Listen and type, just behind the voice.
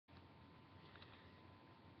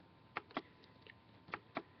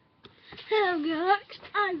Hello guys,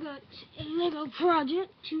 I got a Lego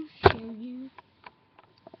project to show you.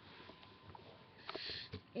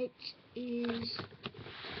 It is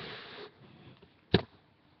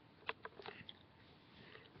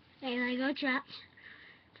a Lego trap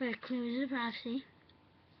for clues of prophecy.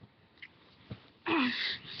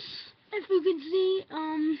 If you can see,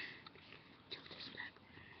 tilt this back.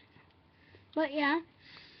 But yeah,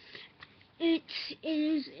 it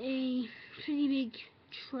is a pretty big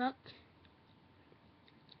truck.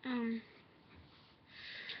 And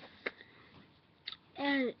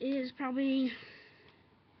it is probably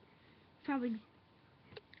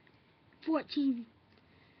 14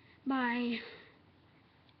 by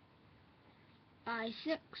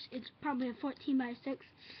 6. It's probably a 14 by 6.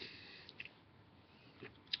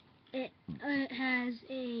 It has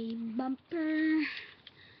a bumper,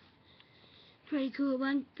 pretty cool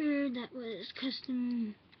bumper that was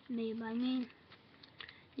custom made by me.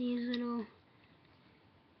 These little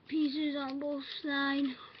pieces on both sides,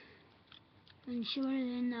 one shorter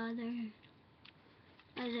than the other,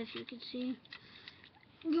 as if you could see.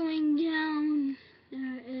 Going down,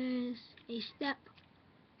 there is a step,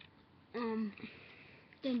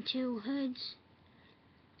 then 2 hoods,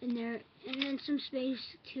 and then some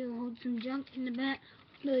space to hold some junk in the back.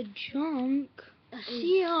 The junk?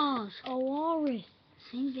 Seals. A walrus.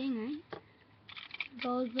 Same thing, right?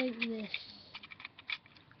 Goes like this.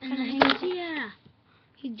 And Kinda then, hangs. yeah.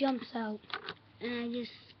 He jumps out. And I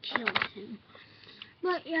just killed him.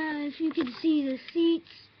 But yeah, if you can see the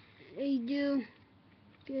seats, they do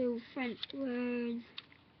go backwards.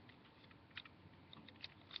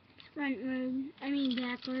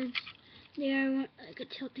 They are like a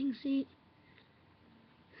tilting seat.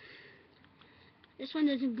 This one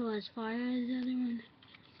doesn't go as far as the other one,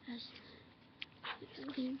 as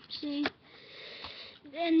you can see.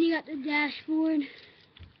 Then you got the dashboard.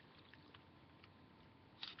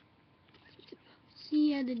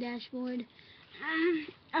 See the dashboard.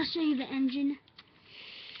 I'll show you the engine.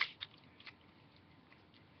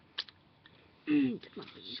 The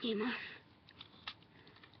bumper just came off.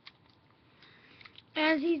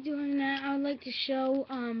 As he's doing that, I would like to show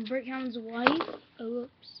Brickhound's wife. Oh,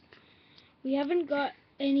 oops. We haven't got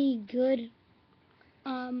any good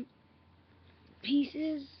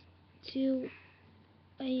pieces to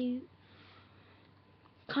a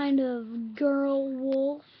kind of girl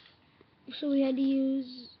wolf, so we had to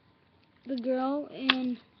use the girl,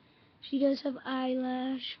 and she does have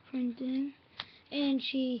eyelash printing, and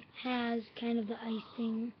she has kind of the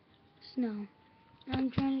icing snow. I'm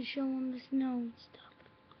trying to show them the snow and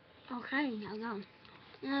stuff. Okay, now go.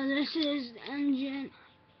 Now this is the engine.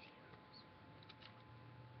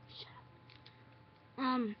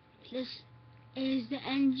 This is the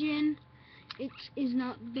engine. It is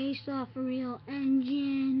not based off a real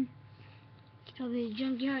engine. It's probably a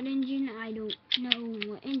junkyard engine. I don't know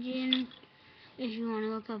what engine. If you want to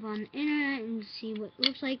look up on the internet and see what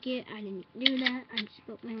looks like it, I didn't do that. I just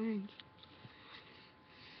built my own engine.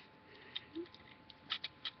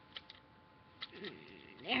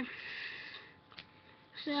 There.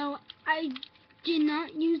 So I did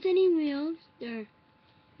not use any wheels. They're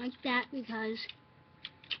like that because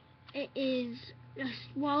it is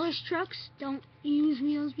walrus trucks don't use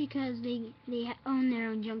wheels because they own their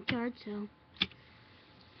own junkyard, so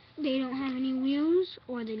they don't have any wheels,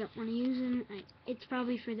 or they don't want to use them. It's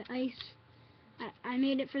probably for the ice. I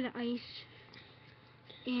made it for the ice,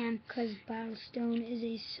 and because Battlestone is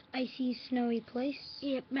a icy, snowy place.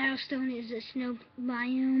 Yep, Battlestone is a snow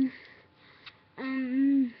biome.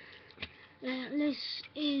 This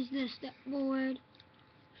is the step board.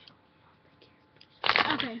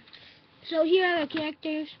 Okay, so here are the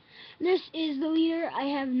characters. This is the leader. I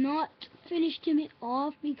have not finished him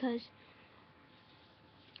off because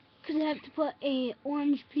I have to put a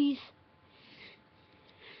orange piece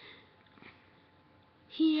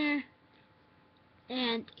here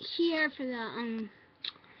and here for the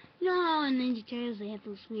you know how in Ninja Turtles they have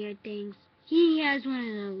those weird things. He has one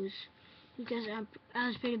of those because I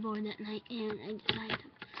was pretty bored that night and I decided to.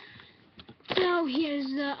 So here's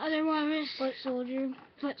the other walrus, foot soldier,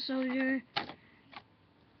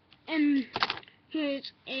 and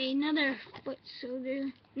here's another foot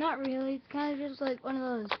soldier. Not really. It's kind of just like one of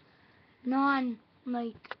those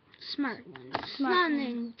smart ones. It's not an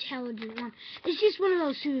intelligent one. It's just one of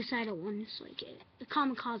those suicidal ones, like a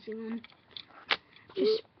kamikaze one.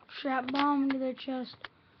 Just strap bomb into their chest.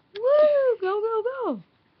 Woo! Go, go, go!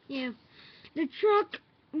 Yeah. The truck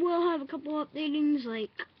will have a couple updatings,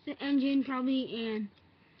 like the engine probably, and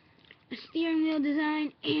a steering wheel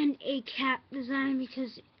design, and a cap design,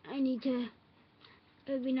 because it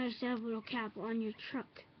would be nice to have a little cap on your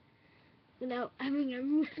truck. without having a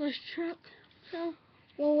roofless truck. So,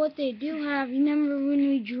 Well, what they do have, you remember when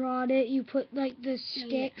we drawed it, you put like the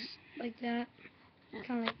sticks like that, Yeah.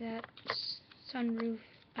 kind of like that, sunroof,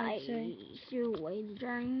 I'd say. threw away the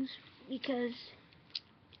drawings because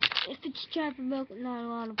if it's chapter book, not a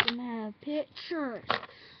lot of them have pictures.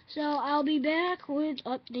 So I'll be back with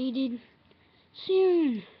updated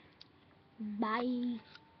soon. Bye.